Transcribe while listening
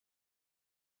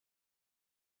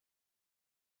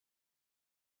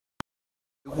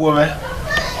Woman,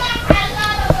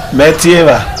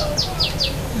 Metieva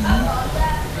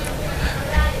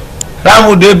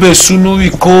Ramu debe sunu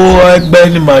iko egbe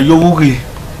ni ma yowuri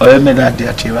oye meda de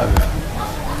achieva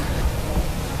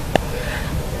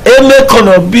eme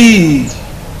kono bi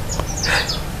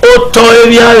oto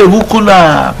area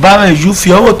ewukuna ba me ju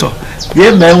fi owoto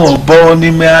ye me won bo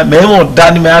ni me won da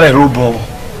ni me are robo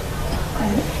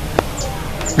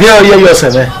ge oye yo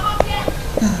sebe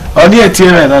oni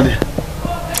etieme na de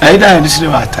aida ni sire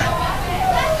mata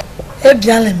e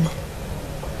biale mi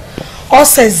o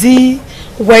sezi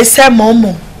we se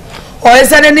momo o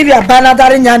ezere ni bi abana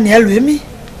dari nya na elu emi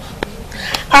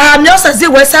aha mi o sezi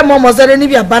we se momo zere ni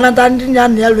bi abana dari nya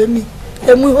na elu emi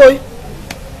emu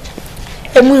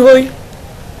hoy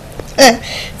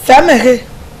famere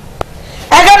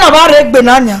aga na ba re gbe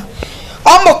na anya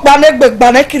o mo pa ne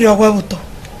gbe na kiri owe buto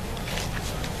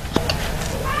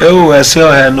ewu ese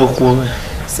o he no ku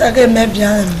sage me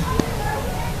biale mi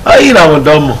ayi na mo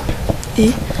domo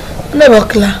ne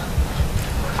bokla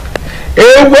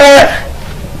ewe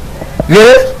ge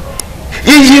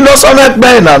iji no so na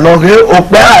gbe na no ge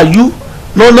ope ayu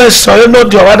no na so no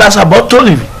di owa da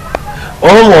sabotoni o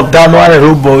mo da no are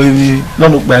robo ebi no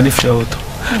no gbe ni fi oto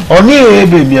oni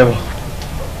ebe mi e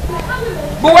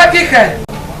bo wa kike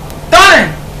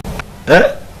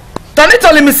tani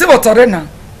toli mi si wotore na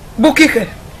bu kike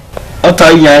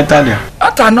ota iya Italia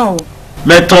ata no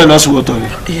meto no su wotori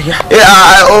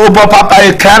o bo papa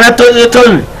e kare to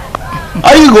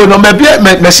ayi go no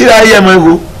me sira ye mo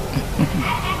go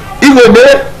igo be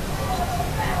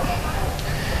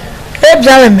e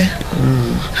biale mi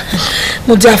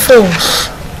mo jafo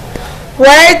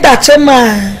wa ita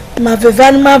chema ma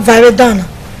vevan ma vare dana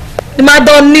ni ma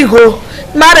don nigo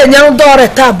ma re nyan do re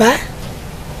taba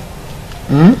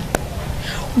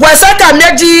wasa ka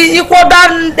neji iko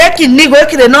dan de ki nigo e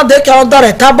kire no de ka do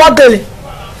re taba dele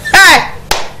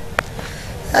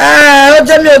o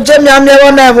jemi ami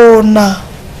wona bo na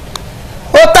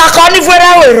o ta ko ni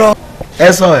fuera wero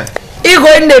eso igo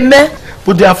neme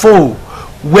put their phone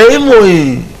we mo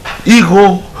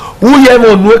igo uye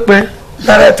mo nu epe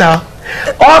dareta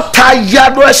o ta ya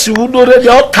do esi udo re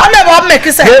o ta me bo me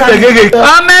kise ka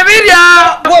o me video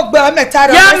wo gbe me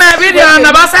tare ya me video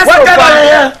na ba se so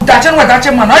pa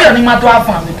dache man o yo ni ma do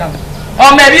afan mi kan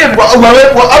o me video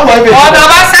o da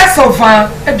ba se so fa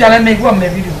e biale me go me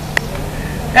video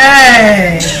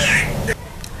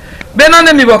beno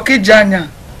ne mi boki janya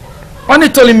oni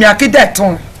toli mi akide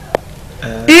ton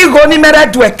igo ni mere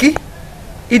dueki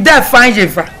ide fan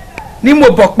yeva ni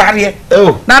mo bo pare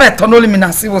e na re ton oli mi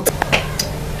na si wot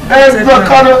go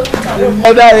kono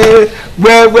oda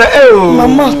gbe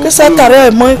mama ke sa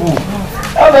tare mo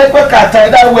o be pe kata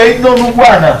da we no nu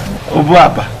gwana obu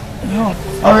aba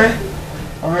ore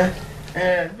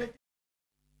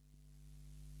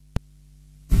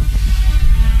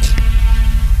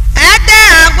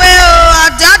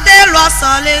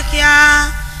sole kia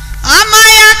ọmọ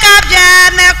ya ka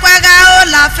bia mekwega o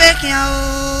la fekia o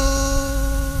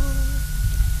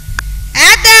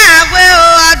ede agwe o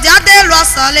ajade lo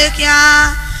sole kia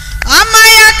ọmọ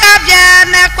ya ka bia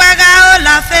mekwega o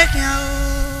la fekia o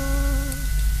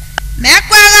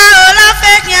mekwega o la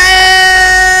fekia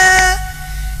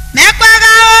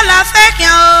mekwega o la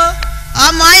fekia o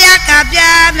ọmọ ya ka bia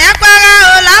mekwega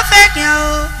o la fekia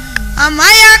o ọmọ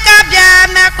ya ka bia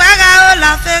mekwega o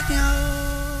la fekia o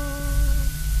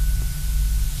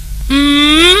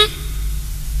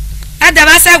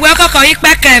adaba se gwe koko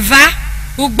ipe keva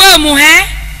ugbo mu he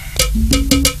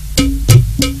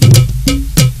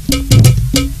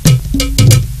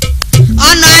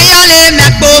ona yo le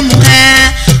mepo mu he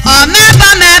o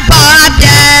mebo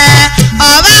abie o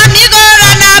ba mi go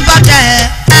ra na bote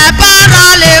e boro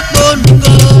le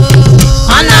ponugo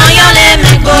ona yo le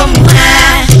mepo mu he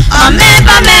o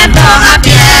mebo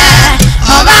abie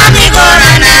o ba mi go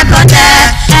ra na bote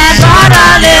e boro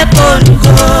le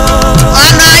ponugo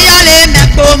ona yo le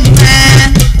mepo mu he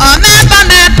o mebo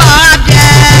abie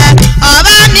o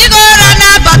ba mi go ra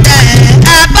na bote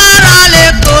e boro le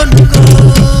ponugo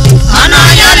ona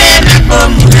yo le mepo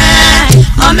mu he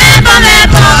o mebo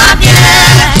abie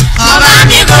o ba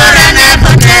mi go ra na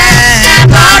bote e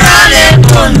boro le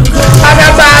ponugo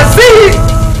ababazi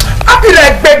apile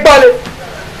gbegbole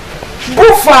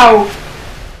bufao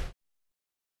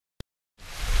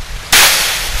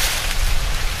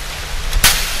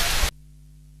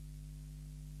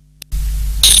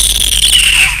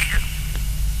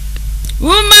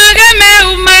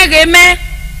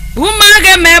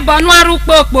umageme bonu aru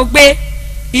popogbe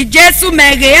ijesu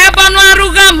mege e bonu aru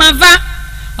gamava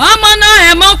omo no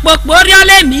e mo popo ri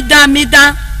ole mi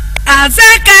dan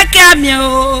azeka kami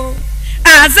o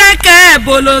azeke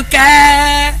boloke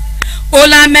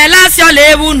olamela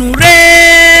sialewu nure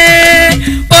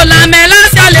olamela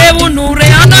sialewu nure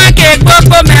ona ke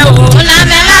gbogbo me o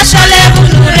olamela sialewu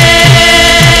nure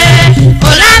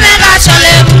olamela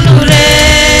sialewu nure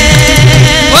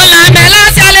olamela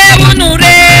sialewu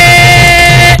nure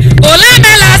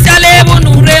olamela sialewu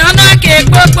nure ona ke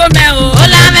gbogbo me o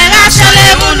olamela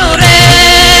sialewu nure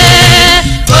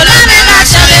olamela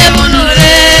sialewu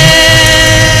nure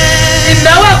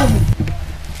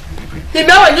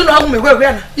Imewa nyuno hagu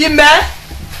mewe na.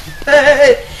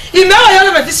 Imewa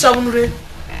yone meti sabunure.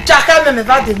 Chaka me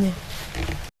va denye.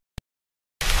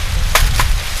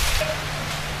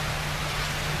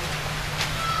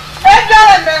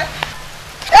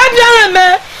 Ebiare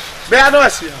me. Be ano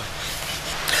asi.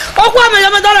 Okwa me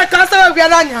yama dara kasa we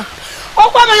gwa nya.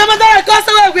 Okwa me yama dara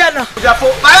kasa we gwa na. Japo,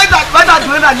 bada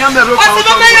dwe na nyame ro ka.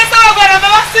 Osibo me yesa we gwa na me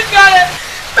wa sikale.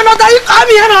 No da you come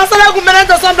here na asala ku mena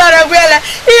to somebody regwele.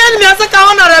 Iye mi asa ka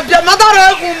ona rebia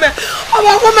madara ku me.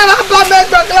 Oba ku me na ba me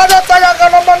do kla do ta ya ka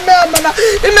no mo me amana.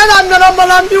 Ime na me no mo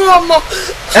na mbi wo mo.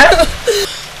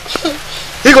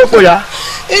 Igo poya.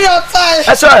 Iro tai.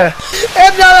 Eso e.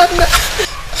 Ebiara me.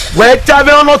 We ta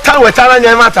be ono ta we ta na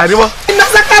nya mata ri mo. Ime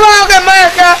sa ka ba ke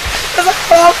me ka. Sa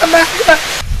ka ba me.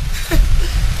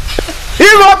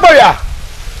 Igo poya.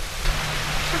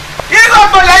 Igo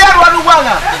poya ya ru anu wa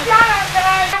na.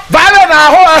 Vale na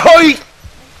hoi.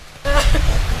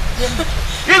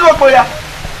 Igo poya.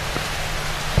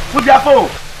 Fudiafo.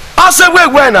 Ase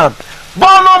we na.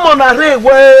 Bono mo na re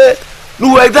we.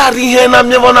 Nu we da ri he na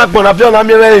me bona gbona bi ona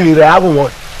me we re awu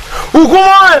won.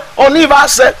 Ugumo oni ba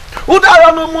se.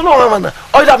 Udara no mu no na.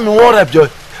 O da mi won re bi.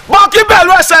 Bo ki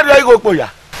belu ese re igo poya.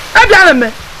 E bia me.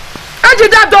 E ji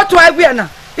da do to egwe na.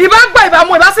 Iba gba iba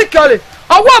mu iba sikole.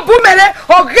 Owo bu mere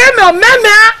oge me o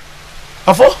meme.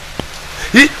 Afo.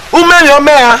 I umeni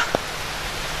omea.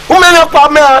 Umeni opa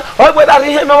omea. O gbe da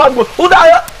ri he me wa gbo.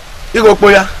 Udara igo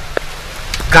poya.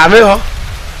 Ka me ho.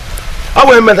 O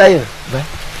we me da yin.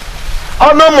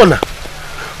 Ono mona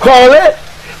kole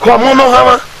ko mono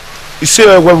hama ise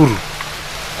egwaburu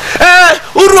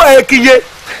uru ekiye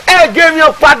egemi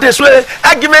opade so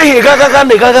agime hi gaga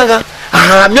ne gaga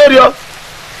aha merio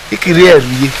ikiri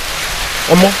eruye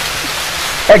omo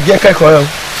ege keko yo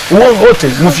wo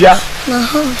hotel mufia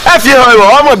e fi ho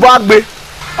yo omo bo agbe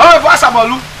omo bo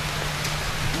asabolu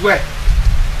we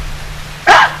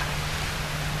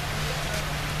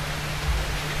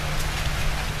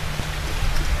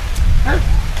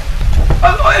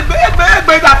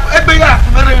Egbe ya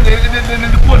mere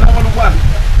ni po na wonu wa.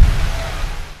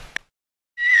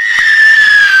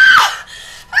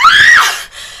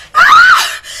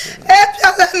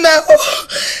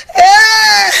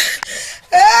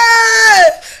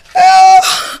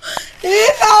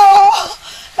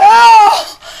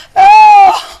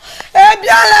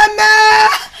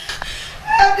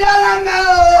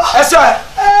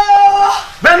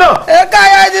 Beno.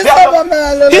 Ekaya di sobo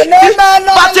melo.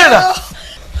 Patena.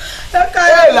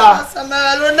 Ekaya di sobo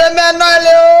melo. Ne meno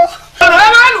le o.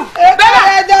 Malu.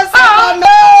 Ekaya di sobo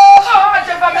melo.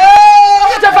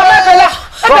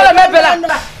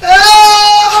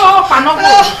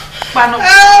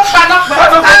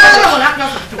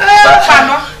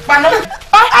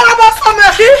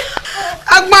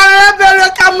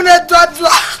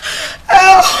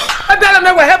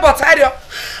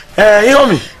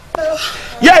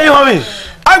 Yeah, you homie.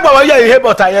 I go yeah, you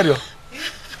but I hear you.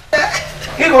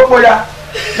 He go for ya.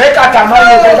 Make a time I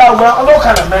go down. No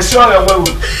kind of mess on your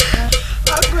way.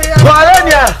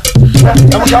 Valenia.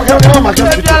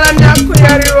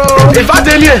 If I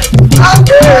tell you,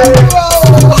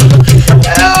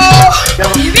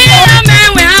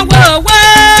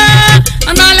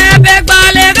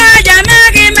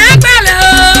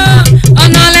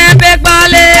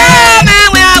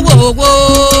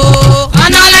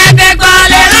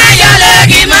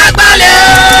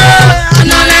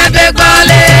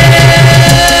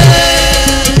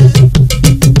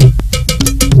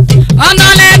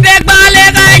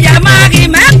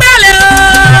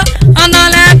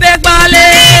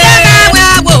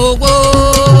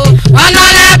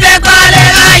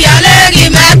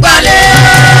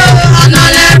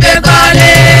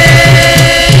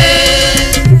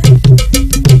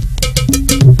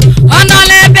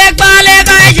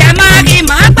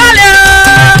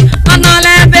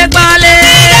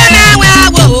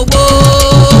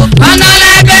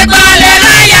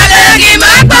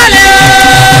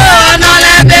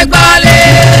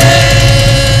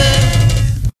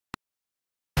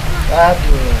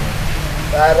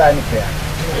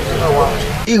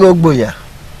 Igo gboya.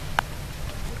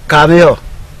 Cameo.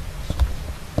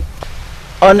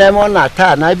 onemo na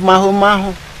ta na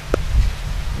mahu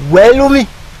welumi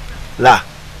la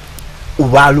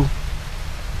ubalu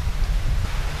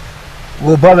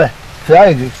wo bobe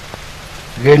fẹ́ẹ̀gì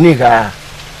gẹ̀ẹ́nìkà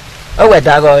ọwẹ́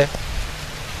dàgọ́ ẹ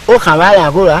ó kàn wá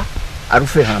yàn kó ra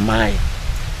arúfẹ́ hàn máa yẹ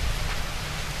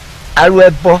arú ẹ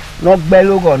bọ́ nọgbẹ́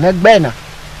lógọ̀ nẹgbẹ́ náà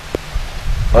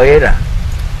ọ̀yẹ́ rà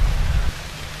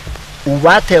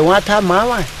ùwà tẹ̀ wọ́n ta máa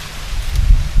wà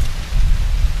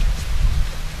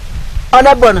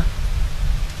ọ̀nẹ́bọ̀nà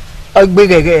ọgbẹ́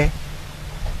gẹ́gẹ́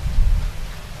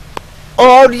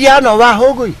ọ̀ọ́díà náà wà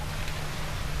hógò yìí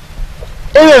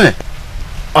ẹ̀mẹ̀mẹ̀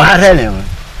ọ̀hárẹ̀ nìwọ̀n.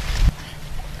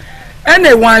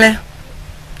 ene wale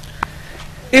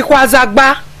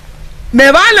ikwazagba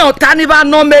me vale otani ba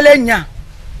no melenya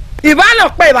ibale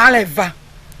pe vale va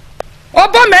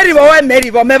obo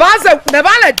meribo me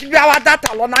vale tibia wa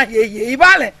data lo na yeye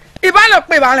ibale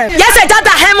pe vale yese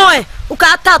data hemo e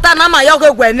uka tata na ma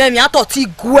yogo gwe me mi ato ti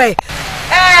gwe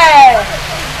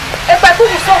e pe ku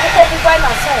so ku fa na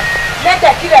so le te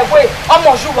kire we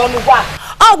omo ju lo nu wa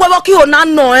o gbo ki o na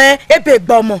no ebe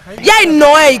gbomo ye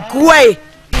no igwe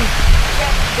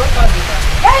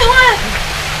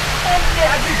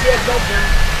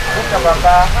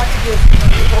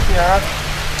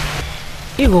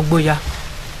Igogbo ya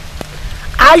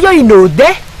ayo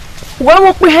inode wo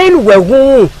mo pe hen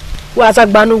wegun wa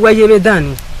sagbanu weyere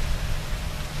dani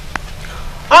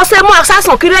ose mo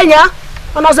asasan kirenya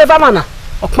ona se famana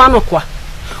opanu kwa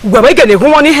gwe gele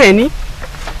gun won ni hen ni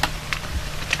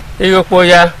Igogbo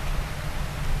ya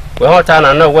we hota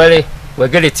na no wele we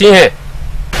gele ti hen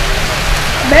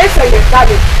mese ye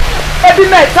tale ebi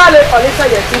me tale olise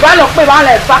ye ti ba lo pe ba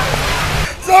le fa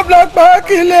so block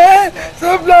bakile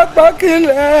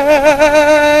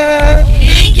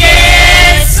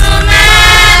Jesu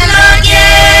maloge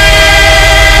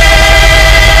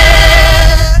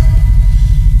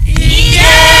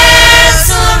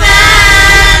Jesu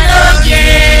maloge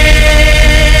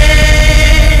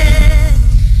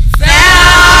fe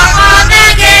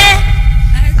omege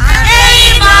adei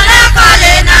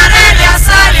molekole na relia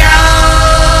saria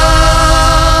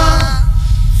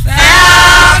fe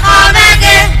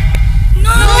omege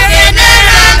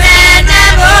nugenera mena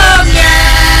bogia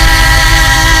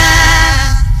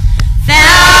fe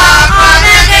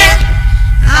omege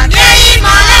adei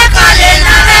molekole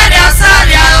na relia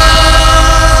saria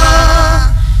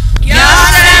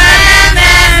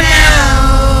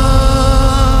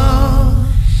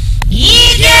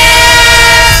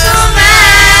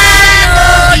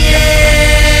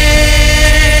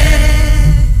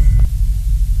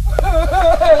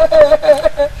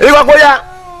Igogboya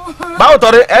bawo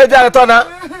tore e je to na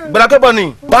gbara ke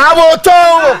boni bawo to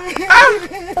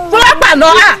fula pa no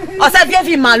o se bi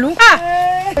fi malu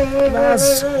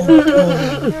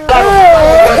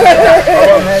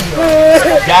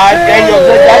ya yo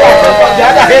se ja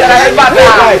he bata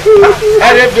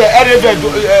erebe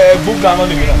buga no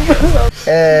ni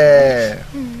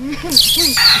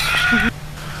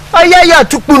Oya ya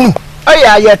tukunu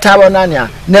oya ya tawo nania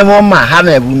ne mo ma ha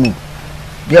me bunu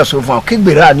bi o so fun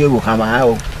kigbera ni owo kan ma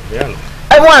o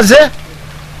e mo aze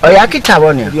oya ki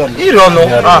tawo ni iro no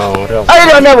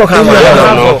iro ne bo kan ma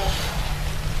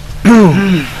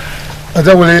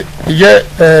Adawole iye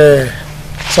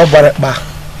so bare pa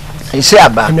ise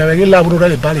aba emi awere laburo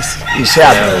re balisi ise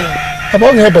aba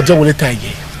abo nge bojo wole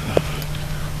taye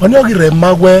oni ogi re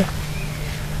magwe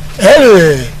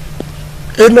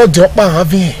eno jopa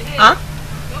havi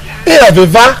e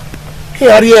aveva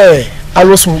e ari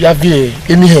alosun ya vie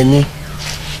eni heni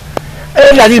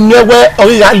la ri mi ewe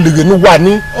ori ya lege nu wa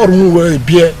ni orun we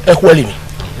bie ekweli mi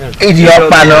idi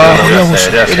opa no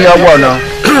idi owo no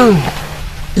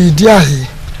idi ahi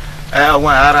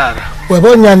awon ara we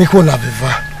bo nya ni ko na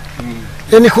viva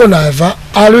eni ko na eva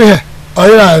alu he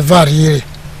ori na eva ri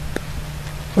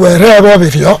we re bo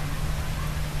be fio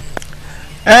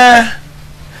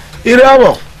ire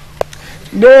awo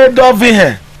de do vi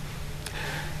he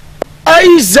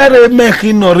ai zere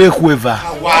meki no rekweva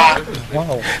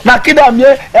na kida mi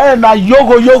na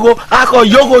yogo ako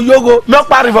yogo me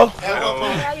pariwo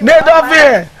de do vi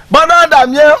he bona da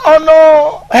mi ono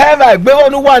heva gbe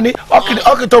onu wa ni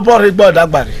okito bo re gbo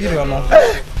dagbare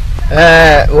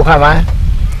o kama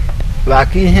wa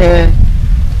ki he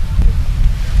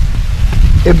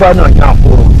e ba no nya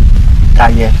ko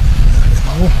taye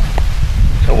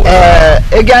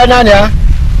ega nania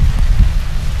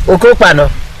okopa no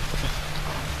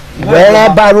were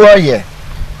baru oye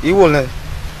iwo le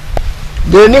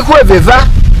de ni ko eveva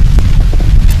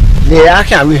le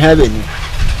aka wi have ni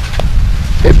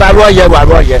e baru oye wa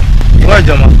oye iwo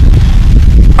joma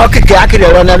okike akire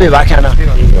ro na be ba kana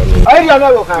Ai ya na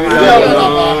wo kan.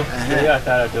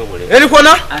 Eni ko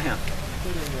na?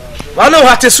 Wa no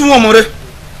ha te su won mo re.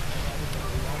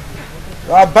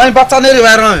 Wa ban bata ne re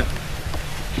wa ran.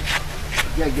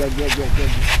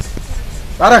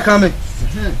 Para kame.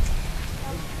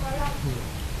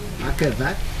 Akeva.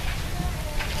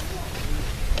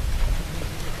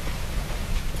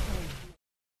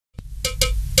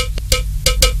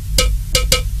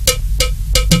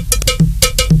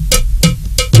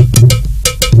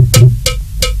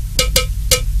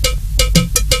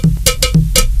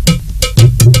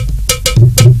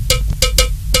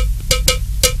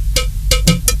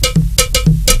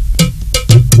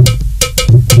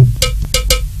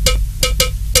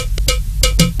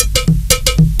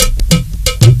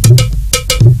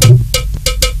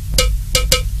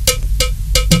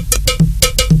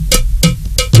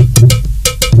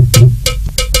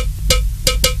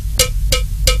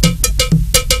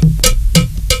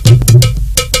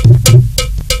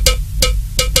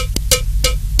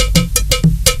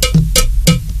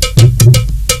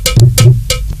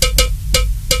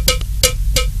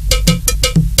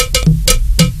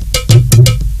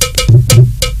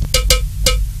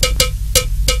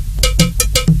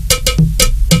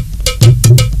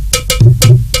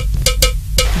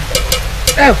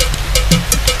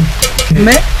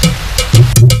 Mais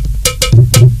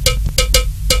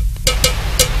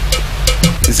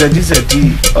ìṣẹ́díṣẹ́dí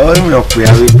ọ̀rẹ́ mi ọ̀pẹ̀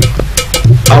àwẹ̀ pé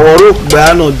àwọn olóògbé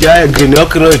àná já ẹ̀gẹ̀ ní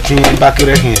ọkùnrin tí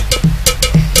bákẹ́rẹ́ yẹn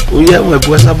ó yẹ ẹ̀wọ̀n ẹ̀bú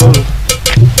ẹ̀sà bọ́ọ̀lù.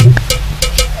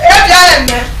 Ebi ayẹ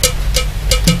mẹ.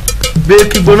 Bẹ́ẹ̀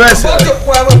kí gbóná ẹ̀sẹ̀ rẹ̀.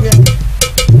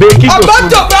 Bẹ́ẹ̀ kí gbóná. Ọgbọ́n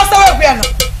tó gbọ́ sọ́wọ́ ìgbé ẹ̀ nà.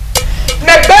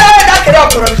 Mẹ̀gbẹ́ dákẹ́rẹ́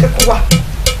ọ̀gbọ̀rọ̀ ní ṣekú wa.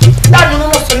 Dáàbò nínú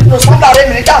sọ̀rọ̀ sọ́dà rẹ̀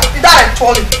mi ní dáa ẹ̀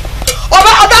tọ́lẹ̀.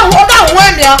 Ọba àwọn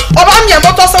ènìyàn ọba ń yẹ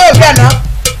mọ́tò sọ́wọ́ ìgbé ẹ̀ nà.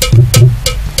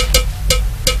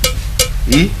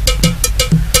 Yìí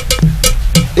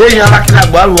èèyàn alákìlá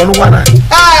àgbà àlùwọ̀ ọ̀nù wà náà.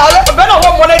 Ọ̀bẹ náà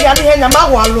wọ́n mọ́lẹ́ ìyá ní ẹ̀yàn máa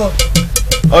wà lọ.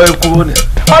 Ọ̀rẹ́ kúrò ní.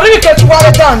 Ọ̀rí ìkẹtù wa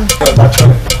rẹ̀ dàn.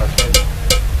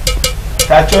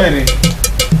 Tàjọ́ èrè.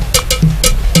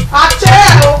 Àṣẹ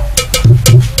ẹ̀ o.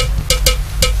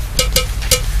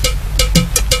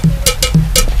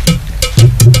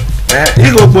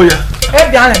 Ìgò gboyà.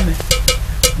 Ebi ayẹ mẹ.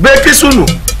 Bẹ́ẹ̀ kí sùnù.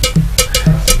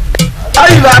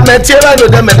 Ayìlá mẹ́tí ẹ̀rọ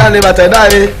ìdòdè mẹ́ta ní bàtà ẹ̀dá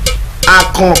yẹn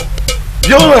àkàn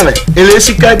bí ó ràn rẹ̀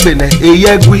èlésì kẹ́gbẹ̀ náà èyí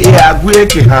ẹ̀gbí àgbé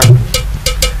èkè hàn.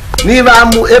 Ní bá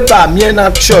mú ébà mìíràn náà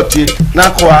ṣọ̀tì náà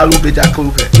kọ́ arúgbèjà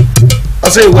kúrúkẹ̀.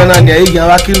 Ọ̀sẹ̀ ìwé náà ní ẹ̀yìn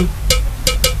ara kírú.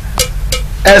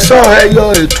 Ẹ̀sọ́ ẹ̀ yọ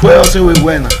ètò ẹ̀ ọ̀sẹ̀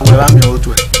ìwé náà wẹ̀ bá mi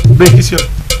ọ̀tọ̀ ẹ̀. Bẹ́ẹ̀ kí sí ọ.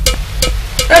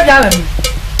 Ebi ayẹ mẹ.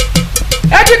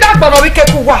 Ẹjí dàgbọ̀nà wí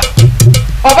kẹ́kù wà.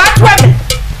 Ọba tó ẹ̀mẹ̀.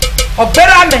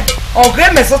 Ọ̀gbẹ́rẹ́ àmẹ̀. Ọ̀gẹ́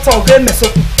mẹ̀sọ̀tọ̀ ọ̀gẹ́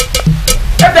mẹ̀sọ̀kù.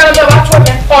 Ebi ayẹ mẹ wà tó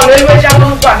ẹ̀mẹ̀. Ọ̀lẹ́ ìwé jẹ́ àwọn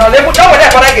olùkọ́ àná ọ̀lẹ́ ìwé dẹ̀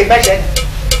kọ́ra gè mẹ́jẹ ni.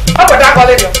 Ọ̀gbọ̀dọ̀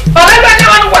àgọ́lẹ̀ yọ. Ọ̀lẹ́ ìwé jẹ́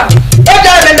àwọn olùkọ́. Ebi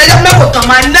ayẹ mẹ mẹ́kò tán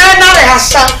máa ná ẹ̀ náà rẹ̀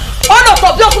àṣà. Ọ̀nà tó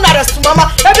bí òkun náà rẹ̀ sùn mọ́mọ́.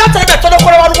 Ebi ọ̀tẹ̀ ẹ̀bẹ̀ tọ́lọ́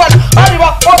kọ́ra wọn wà náà.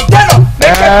 Ọ̀rìwọ̀ ọ̀dẹ́nà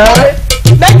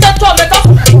mẹ́tẹ́tọ́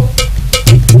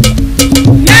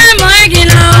Mẹ́mọ̀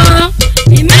ìgìlá o,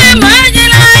 ìmẹ́mọ̀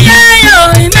ìgìlá yẹ́yọ̀,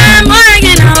 ìmẹ́mọ̀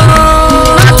ìgìlá o.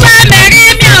 Ọ̀tọ́ mẹ́rí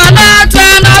mi ọlọ́tọ́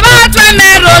náà bá tọ́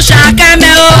mẹ́rọ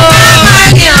ṣàkẹ́mẹ́ o. Mẹ́mọ̀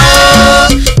ìgìlá o,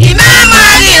 ìmẹ́mọ̀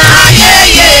ìgìlá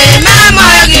yẹ́yẹ̀, mẹ́mọ̀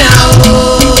ìgìlá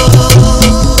o.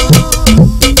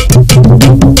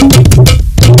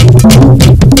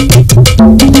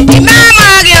 Ìmẹ́mọ̀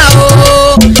ìgìlá o,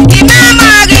 ìmẹ́mọ̀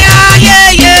ìgìlá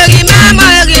yẹ́yẹ̀, ìmẹ́mọ̀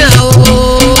ìgìlá o.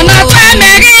 Ọ̀nà tó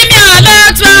mẹ́rí mi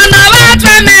ọlọ́tọ́ náà bá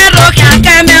tọ́ mẹ́rọ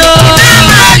ṣàkẹ́mẹ́ o.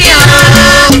 Ìmẹ́mọ̀ ìgìlá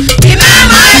o,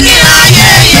 ìmẹ́mọ̀ ìgìlá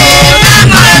yẹ́yẹ̀,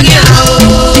 ìmẹ́mọ̀ ìgìlá o.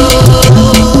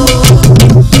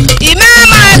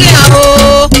 Ìmẹ́mọ̀ ìgìlá o,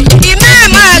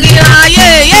 ìmẹ́mọ̀ ìgìlá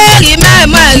yẹ́yẹ̀,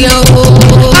 ìmẹ́mọ̀ ìgìlá o.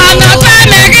 Ọ̀nà tó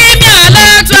mẹ́rí mi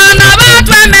ọlọ́tọ́ náà bá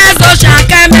tọ́ mẹ́rọ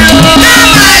ṣàkẹ́mẹ́ o.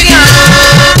 Ìmẹ́mọ̀ ìgìlá o,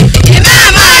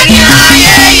 ìmẹ́mọ̀ ìgìlá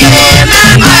yẹ́yẹ̀,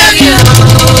 ìmẹ́mọ̀ ìgìlá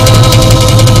o.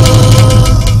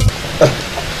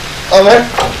 Ọ̀rẹ́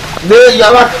gbé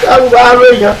yàrá kárùbá aró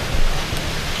èèyàn.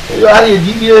 Yọ ayé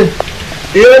dídí ẹ̀.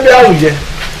 Ìyẹn bí àwùjẹ.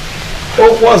 Ó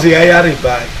pọ̀ sí ẹ̀yà rẹ̀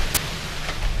báyìí.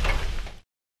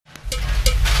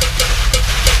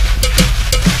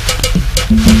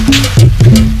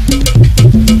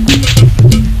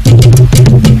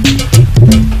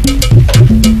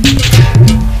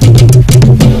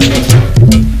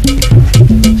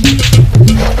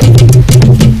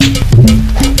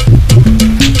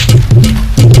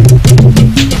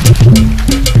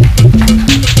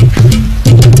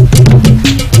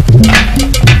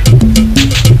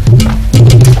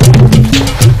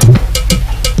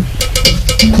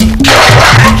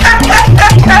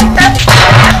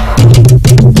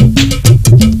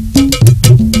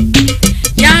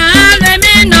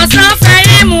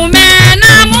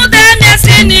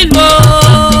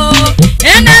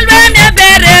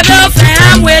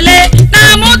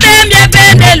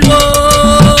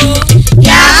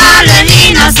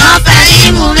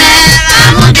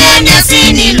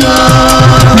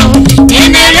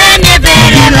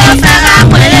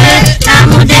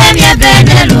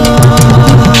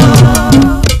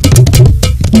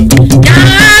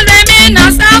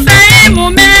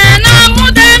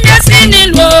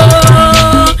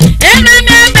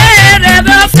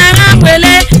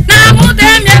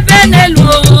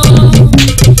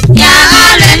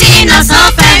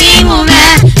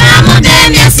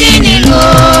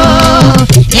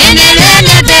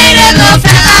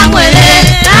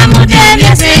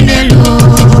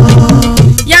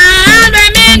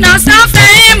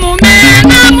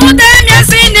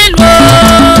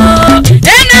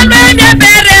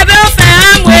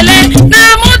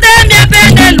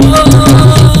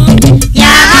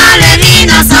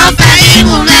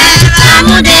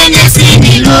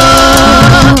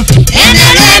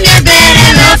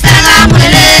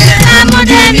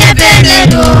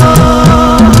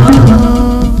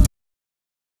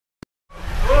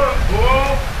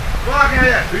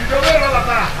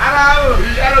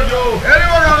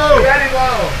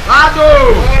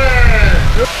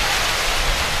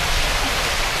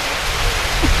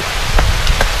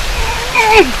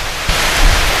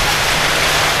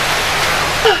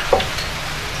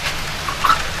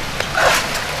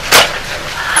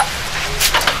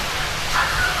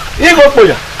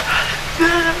 Omonpkhoya.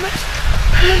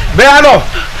 Beano.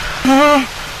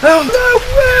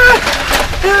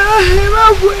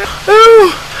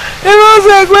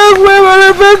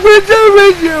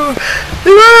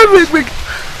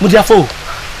 Mudiafo.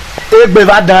 Egbe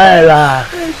va dan la.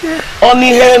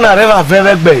 Oni he na re va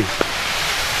veve gbe.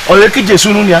 Ole ki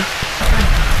Jesu nu nia.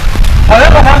 Ole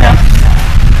ba na nia.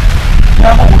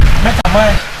 Ya mo meta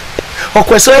mai.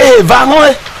 Okweso e va no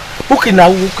e. Uki na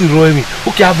uki roemi.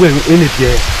 Uki abu ene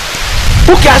pie.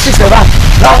 Uki asise ba.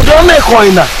 La do me ko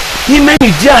ina. Ni me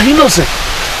ni dia hinose.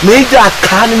 Me ja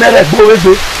ka ni mere gbo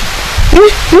wegbe.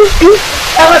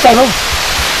 Ewa ta no.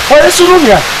 Ole sunu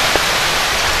nia.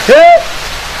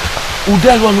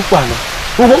 Ude lo nu pa na.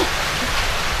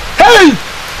 Hey!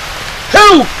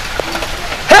 Hey!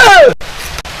 Hey!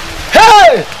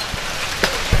 Hey!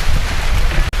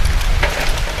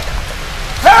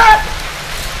 Hey!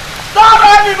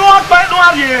 Tọ́rọ ni wọ́n pẹ́ ní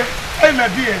wọ́n yẹ ẹ̀mẹ̀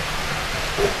bí ẹ.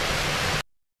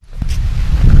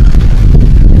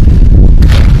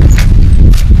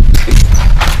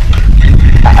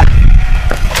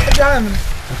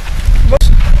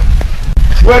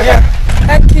 Wẹ́gẹ́.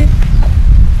 Ẹkí.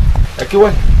 Ẹkí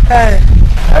wẹ́.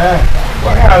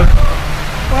 Wẹ́gẹ́.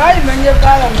 Why you many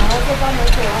bala na ko ba mo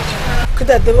ko.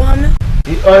 Kita de bo hame.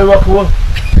 Oi wa ko.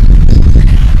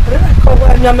 Ko ba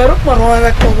nya meru mo ro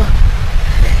wa ko ba.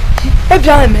 E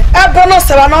bia me. E bono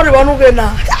se ba no ri wonu ge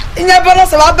na. Nya bono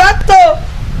se ba bato.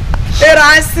 E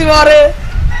ra si more.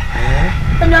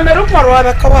 E nya meru mo ro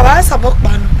wa ko ba ba sa bo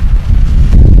pa no.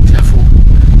 Tiafo.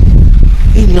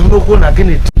 E nya no ko na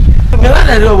gene. Me la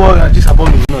na ro bo ya ji sa bo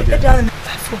mi no de. E bia me.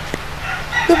 Tiafo.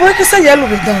 Be bo ke se yellow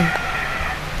be down.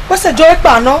 What's a joy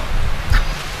pano?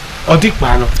 Or dick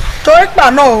pano. Joy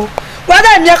pano. Whether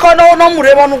I'm Yakono no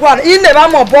Muremon one, in the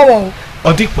Ram of Bobo.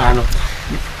 Or dick pano.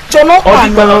 Jono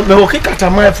pano, no kick at a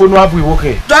my phone up we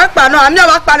okay. Joy pano, I'm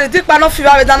not pan, dick pano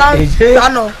fever than I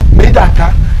made that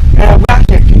car. And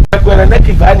back when a neck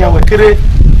vania were carried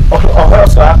or her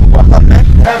so.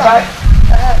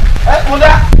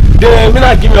 The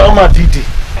minute give me all my duty.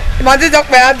 My did not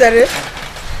pay there.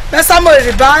 There's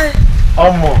somebody buy.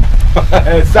 Omo.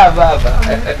 Ça va.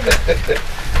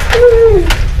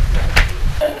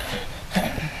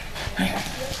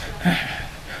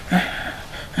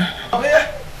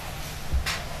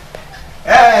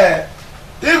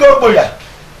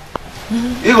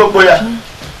 Omonpkhoya.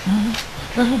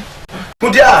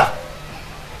 Mudia.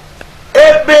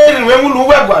 Ebe riwe mu lu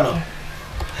wegwa no.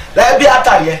 La bi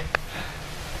atare.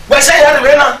 We se ya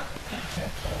riwe na.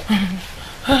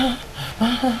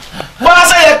 Wa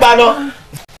se ye pa no.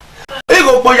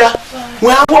 Omonpkhoya.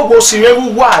 We awogo sire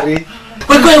wu ware.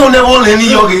 We ko e ne wo le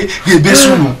ni yoge ge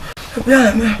besunu.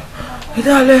 Bia me.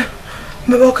 Idale.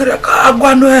 Me bo kere ka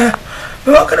agwa no e.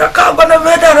 Me bo kere ka agwa no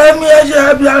me dare mi e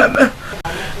je bia me.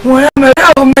 Mo ya me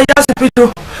ya o me ya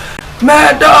hospital.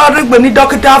 Me do rigbe ni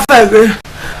dokita fere.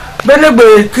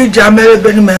 Belegbe ki jamere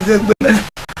be ni me gbe me.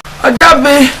 Oja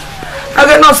bi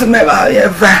age nurse me ba ye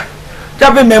va.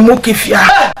 Jabi me mu kifia.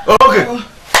 Okay.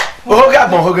 Okay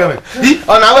agbon hoge me. Yi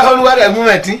ona we honu wa re mu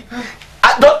metin.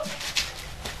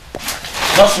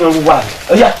 Do so wa.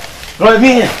 Oya. Ro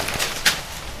mi yen.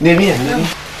 Ne mi yen.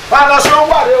 Wa lo so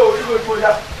wa re o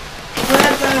Omonpkhoya.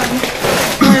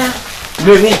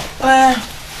 Le mi.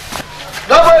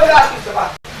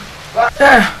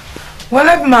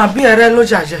 Wala ma bi ere lo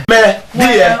jaje. Me bi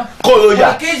e ko lo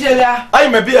ya. Ki je la. Ai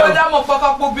me bi e. Oda mo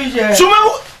papa po bi je. Suma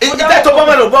ite to bo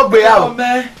me lo bo gbe ya o.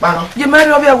 Pa no. Ye me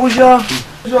ro bi abujo.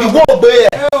 Iwo gbe e.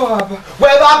 We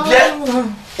ba bi e.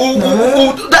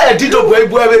 U da e dido bo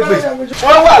ebu e gbe.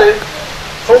 Wọ́n wà re.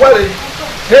 O wà re.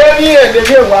 De mi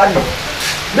wa ni.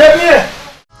 De mi e.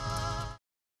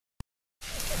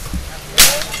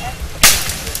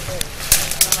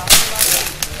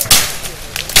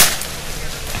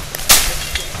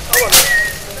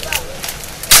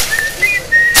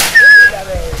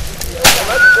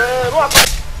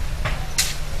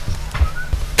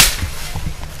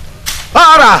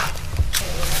 Ara.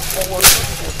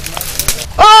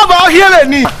 Oh, ba here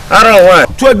ni. Ara wa.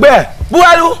 Tu egbe.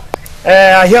 Bualu.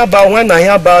 Ahia ba wen na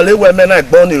ahia ba le we me na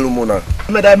gbon ni rumu na.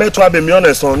 Me da me to abe mi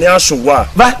oneson ni asun wa.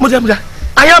 Va, mo je.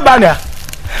 Ahia ba ni.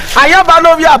 Ahia ba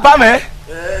no bi aba me.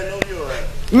 No bi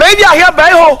o. Me di ahia ba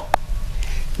ho.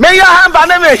 Me ya ha ba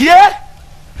na me hie.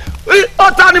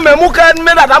 O ta ni me mu ka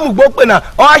me da mu gbo pe na.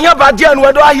 O ahia ba die nu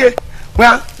we do ahie.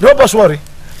 wa robo swore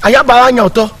aya ba anya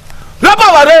oto robo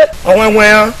ware onwe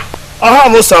ya aha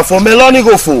mo safo meloni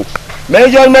go fo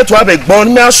me yo meto abegbon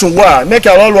me asunwa make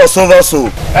a lot of so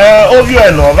ovi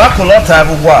eno va ko lota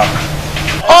bugwa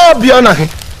o bi ona he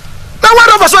na wa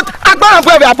robo so agbara fo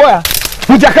e aboya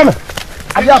mu ja kama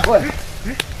abi aboya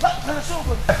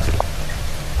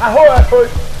aho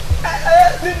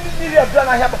ni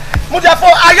abdana haba mu ja fo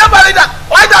ayaba leader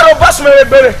why da robo so me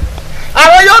bere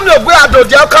àwọn yóò mi ò gbé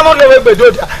àdòdì ọkọ̀mọ́ lè wégbè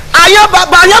dòdì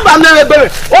ayébà mi lè gbèrè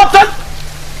ó tọ́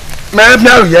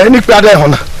mẹ́rin yẹn ní pé adé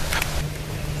ìhùnà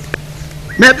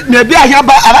mẹ́bí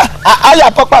ayébà ayé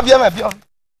àpọ́pá bí ẹ̀mẹ̀ bí ọ.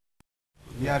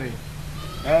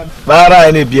 bára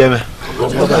ẹni bí ẹ̀mẹ̀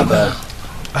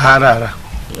ara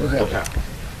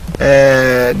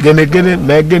gẹ́nẹ́gẹ́nẹ́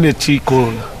mẹ́gẹ́nẹ́ tí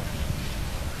kò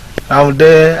àwọn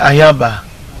dẹ́ ayébà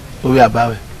orí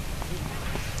àbáwẹ̀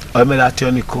ọ̀mẹ́lá tí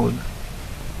ó ní kò ní.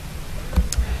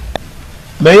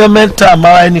 Meyo menta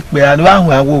mara ni pe ani wa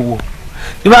hun awowo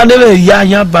ni ba nele ya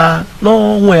yan ba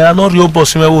no hun e no ri obo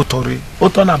si me wo tore o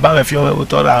to na ba me fi o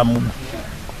tore amu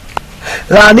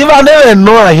la ni ba nele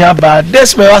no ayan ba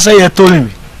des me wa se ye tori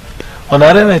mi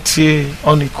ona re me ti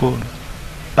oniko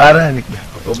para ni pe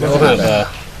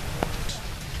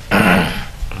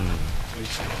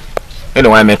ene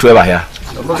wa me to e ba ya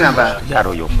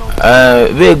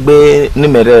we gbe ni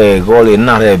mere gole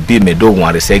na re bi me do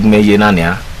wan re segme ye na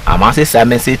nia amase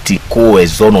samense ti ko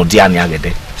ezono dia ni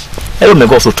agede elo me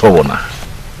go so towo na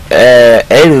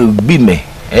gbime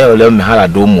ole me hala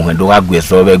do mu he do agwe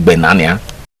so be gbe na nia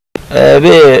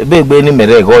be gbe ni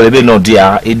mere go le be no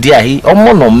dia edia hi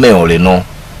omo no me ole no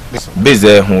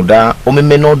beze hunda o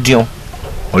me no dion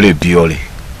ole bi ole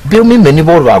be o me ni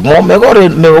bo ro agbon me go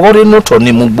re no to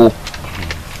ni mugbo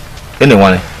ene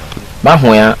wan ba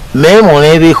hu ya me mo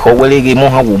ne bi ko wele gi mo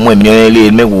ha wo mo emi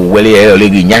le me wo wele e ole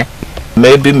gi nya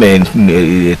maybe men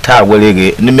ta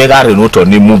welege ni megare no to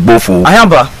ni mugbofo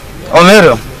ayamba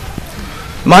omero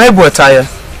ma ebo taye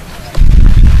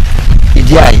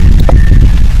idi ai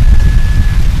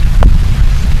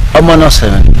omo no se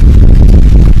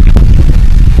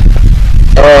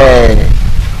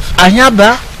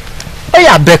ayamba e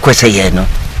ya be kwese ye no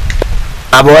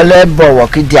abole bo wo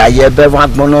ki di aye be wa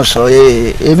gbon so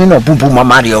emi no bubu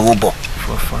mama re owo bo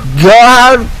yo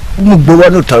mugbo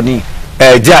no to ni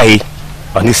jai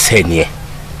oni senie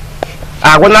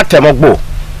agona temogbo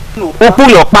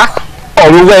opuri opa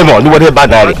orun we mo ni wo de ba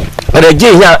na re ere je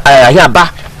yan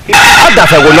ba ada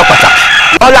fe wo lopata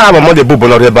ola mo de bubu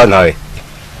lo de ba na re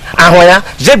ahun ya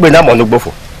jegbe na mo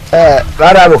nugbofo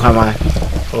rara ro kama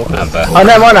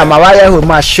ona mo na ma wa ye ho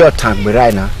ma short and be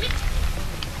right now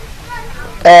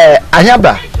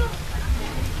ayaba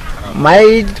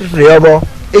mai reobo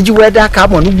eji weda ka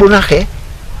mo nugbo na he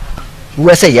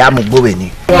wese ya mu gbo be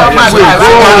ni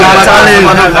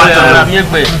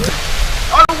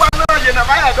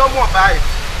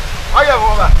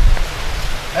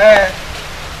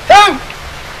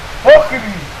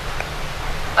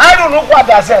I don't know what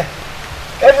I say.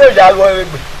 Every day I go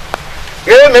egbe.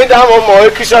 Me da mo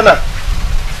ekishona.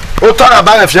 O to na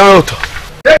ba me fi o to.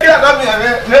 E ki na mi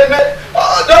me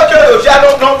do ke o ja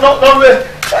no me.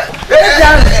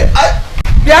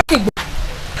 Bi akigbo.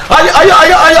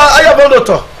 Ayo bondo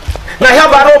to. Na ya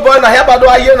ba ro boy na ya ba do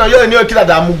aye na yo ni o kila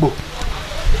da mugbo.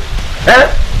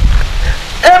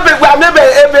 Ebe gba mebe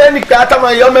ebe ni ka ta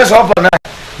ma yo me so bo na.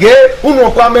 Ye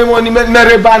unu kwa me mo ni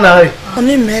mere ba na e.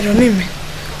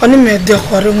 Oni me de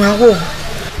khore won awo.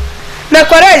 Me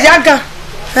kore ya gan.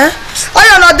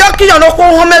 Oyo no do ki yo no ko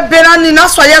ho me be na ni na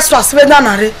so ye so asbe na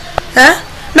na re.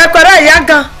 Me kore ya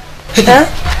gan.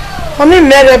 Oni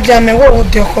mere bia me wo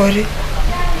de khore.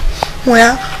 Mo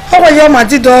ya owo yo ma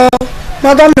di do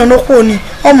madam no ko ni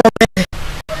omo me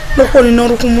no ko ni no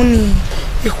ru kun mu ni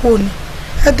iko ni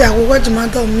e da wo waji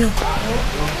madam mi o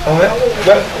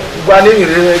gwa ni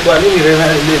re na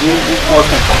le ni o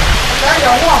kan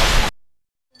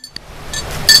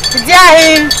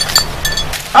Ijahin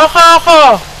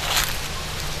oko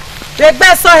le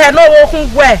gbe so he no wo kun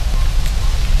gwe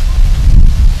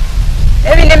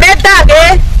ebi ni me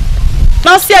dage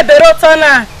no si ebero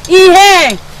tona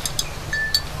ihe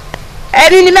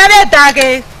eri ni me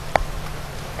dage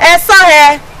e so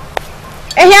he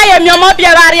ehi aye mi omo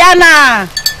biara ariana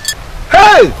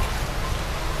hey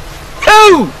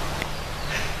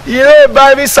ire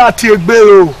ba mi sati egbe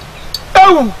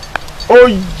o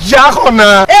ya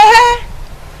kona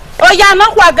o ya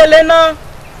no kwa gele no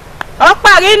o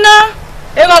pari no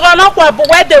e gogo no kwa bu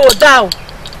wede o da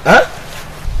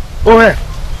o he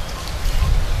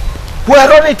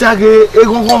puero ni tage e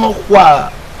gogo no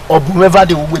kwa obu meva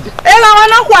de wede e gogo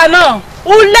no kwa no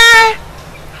ule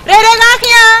rere ga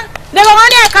kia de gogo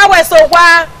ni e ka weso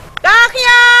wa.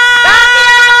 Kakia.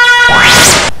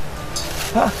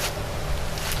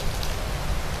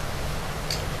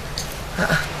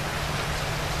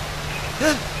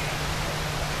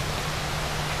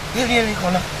 Vieni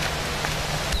con la.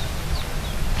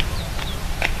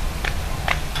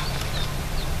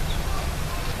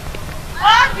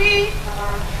 Obi.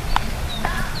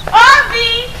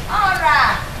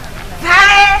 Ora.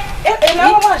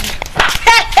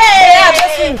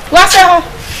 Wá sẹ́wọ̀n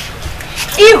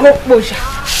ihò pòṣà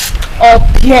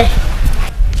ọ̀bíẹ́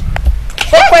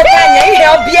ó pẹ́ tányẹ̀ ihe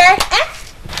ọ̀bíẹ́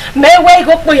mẹ́wẹ́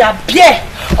ihò pòyà bíẹ́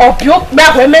ọ̀bí ó pẹ́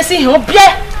àwẹ̀ mẹ́sì ihe ọ̀bíẹ́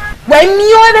wẹ́ mí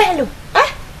ó rẹ̀ lò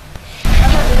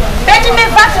bẹ́ẹ̀ni mi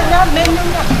bá tó náà mẹ́nu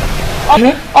náà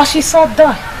ọ̀ṣì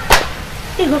sọ́dọ̀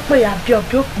ihò pòyà bí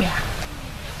ọ̀bí ó pẹ́ à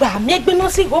wà á mẹ́gbẹ́ náà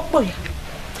sí ihò pòyà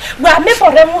wà á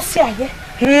mẹ́fọ̀rẹ́ mú sí àyẹ́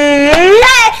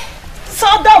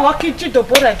sọ́dọ̀ wọ́n kí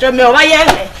jídòbó rẹ̀ jọ mi ọ̀wá yẹn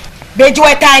rẹ̀ gbẹjọ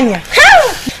ẹ̀ta ẹ̀yàn.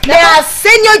 mẹ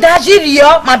àsẹ́yìn ìdájí rí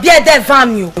ọ mà bí ẹ̀dẹ̀ van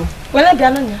mi o. wẹ́lẹ́ bí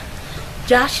alóyún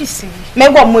já sì sí i.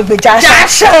 mẹ́wọ̀ mo gbé já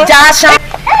aṣan. já aṣan.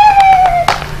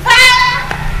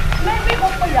 mẹ́bí mo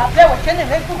pè yà bẹ́ẹ̀ wọ̀ kẹ́lẹ́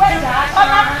mẹ́bí wọ́n já aṣan.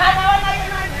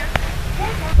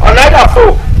 ọ̀nà ẹ̀dà fò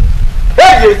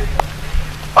ẹ̀yẹ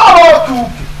ọmọ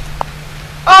kìwùkì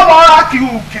ọmọ ọ̀rá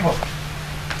kìwùkì bọ̀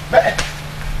bẹ́ẹ̀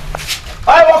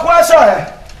ọ̀yẹ̀wò kún ẹ̀ṣọ́ rẹ̀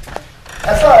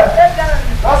ẹ̀ṣọ́ rẹ̀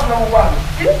lọ́sùn lọ́wọ́ wà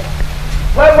ní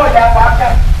wọ́n mọ̀ ìyá pa ká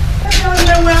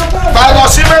pàlọ́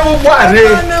sí mẹ́wọ́ wà ní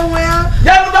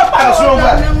yẹ́nu bá pàlọ́ sí mẹ́wọ́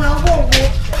wà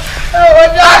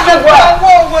ní àgbẹ̀wò à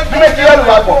ní méjì yẹ́nu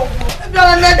wà gbọ̀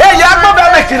èyí agbọ́bẹ̀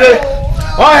mẹ́kìlẹ̀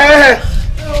ọ̀hẹ́hẹ́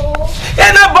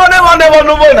ẹ̀nẹ́ bọ́ nẹ́wọ́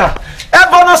nùbọ̀ nà ẹ̀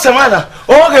bọ́ nọ sẹ̀mọ́ nà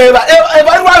ọ̀hún kẹ̀ ẹ̀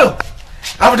bá wà lò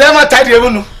àbùdá ẹ̀ má ta ìdí ewu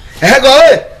nù ẹ̀hẹ́gọ̀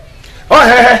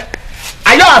ọ̀hẹ́hẹ́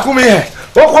ayọ́ àkúmi yẹn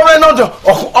okome nodo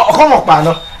okomo pa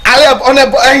no ale one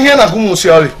ehie na kumu si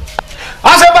ori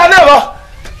ase ba ne bo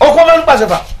okome npa se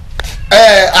ba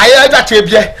aye da te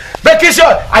bie be kisi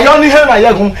ayo ni he na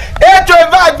yegun eto e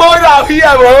ba gbo ra hi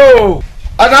e wo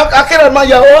ana akere ma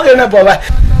ya o re ne bo ba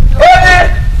oni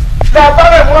na ba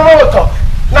me mo mo to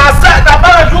na sa na ba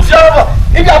me du fi ro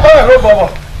ibi aba me ro bo bo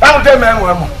ba de me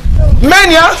enwe mo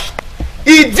menia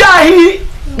ijahi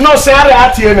no se are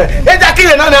ati eme eja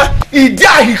kile na na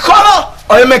ijahi koro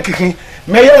oyeme kikin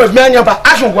meye we me anya ba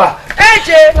asungwa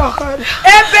eje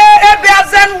ebe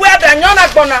azen we da nyona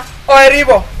gbona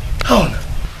oiribo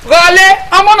gole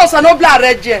amono sanobla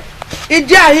reje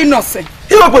ije ahi no se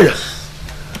iwo boya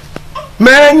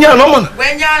me anya no mo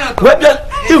we nya no we bia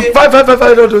five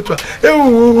do to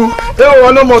ewu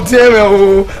ono mo ti eme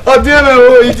o di eme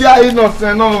o ije ahi no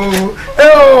se no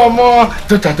ewu omo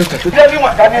to ta je ni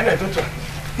wa ka ni le to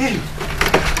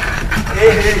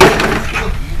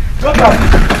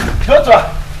Doutor,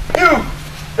 eu,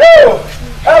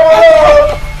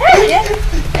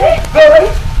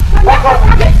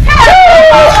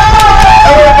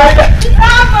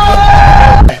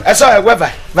 é só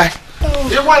vai.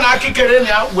 Eu vou lá que querer né,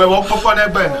 eu vou pôr na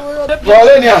banda.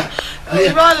 Gole né.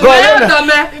 Gole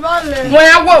também.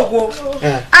 Moya gogo.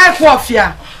 Ai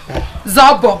kofia.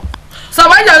 Zobo. Só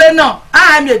vai jole não.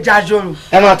 Ah, me jajoro.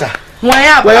 É nota.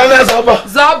 Moya. Moya na zobo.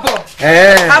 Zobo.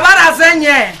 Abara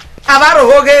senye.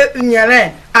 Abaro hoge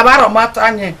nyere. Abaro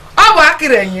mata nye. Obo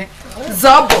akire nye.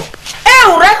 Zobo.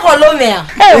 Ure kolomea.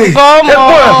 Vamos.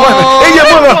 Eye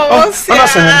mo. Ona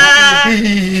senye.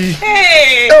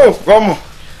 Vamos.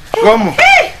 Vamos.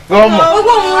 Vamos.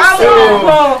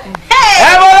 É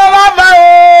bom, baba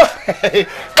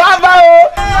o.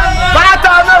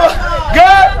 Bata no.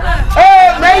 Ge.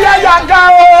 Meia yaga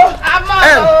o.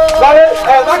 Vale,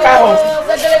 baka o.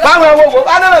 Vamos, vamos.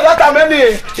 Ana na bata meni.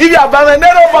 Ibi abame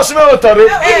nero bosi me otore.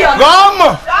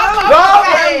 Vamos. Vamos.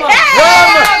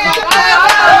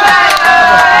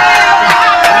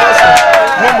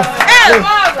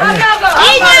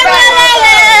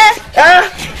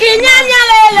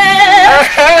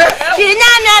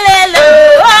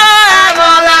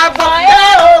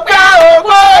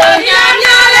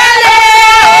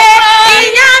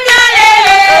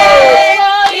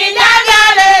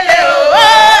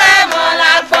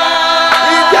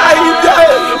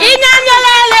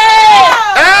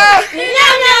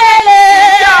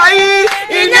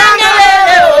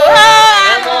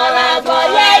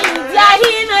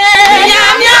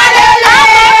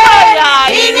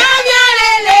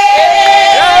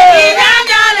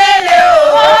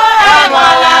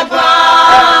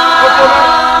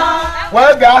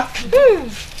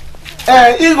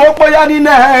 Igo poya ni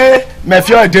na me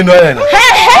fi o de no e na.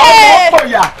 Omo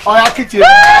poya o ya kiti.